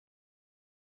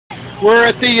We're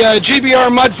at the GBR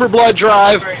Mud for Blood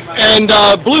drive, and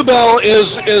BlueBell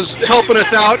is helping us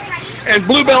out. And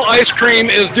BlueBell Ice Cream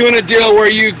is doing a deal where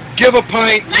you give a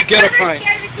pint, you get a pint.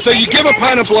 So you give a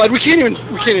pint of blood. We can't even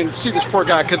see this poor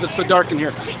guy because it's so dark in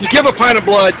here. You give a pint of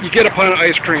blood, you get a pint of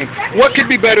ice cream. What could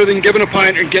be better than giving a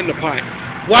pint and getting a pint?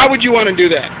 Why would you want to do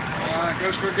that? It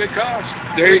goes for a good cause.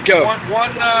 There you go.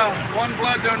 One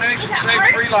blood donation saves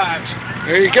 3 lives.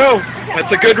 There you go. That's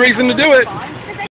a good reason to do it.